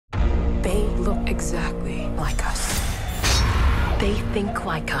look exactly like us. They think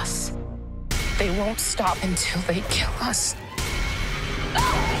like us. They won't stop until they kill us.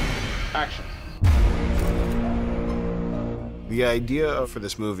 Action. The idea for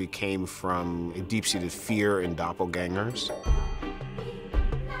this movie came from a deep-seated fear in doppelgangers.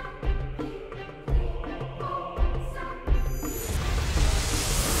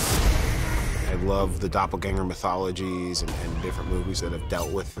 I love the doppelganger mythologies and different movies that have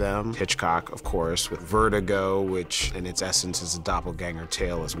dealt with them. Hitchcock, of course, with Vertigo, which in its essence is a doppelganger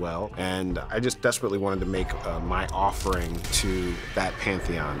tale as well. And I just desperately wanted to make my offering to that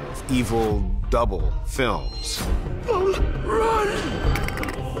pantheon of evil double films. Oh, run!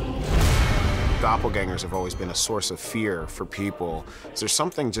 Doppelgangers have always been a source of fear for people. There's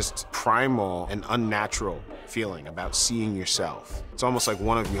something just primal and unnatural feeling about seeing yourself. It's almost like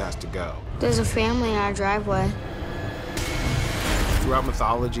one of you has to go. There's a family in our driveway. Throughout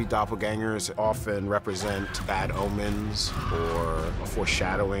mythology, doppelgangers often represent bad omens or a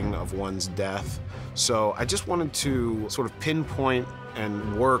foreshadowing of one's death. So I just wanted to sort of pinpoint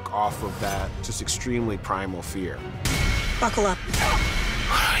and work off of that just extremely primal fear. Buckle up.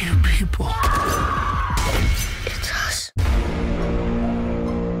 What are you people?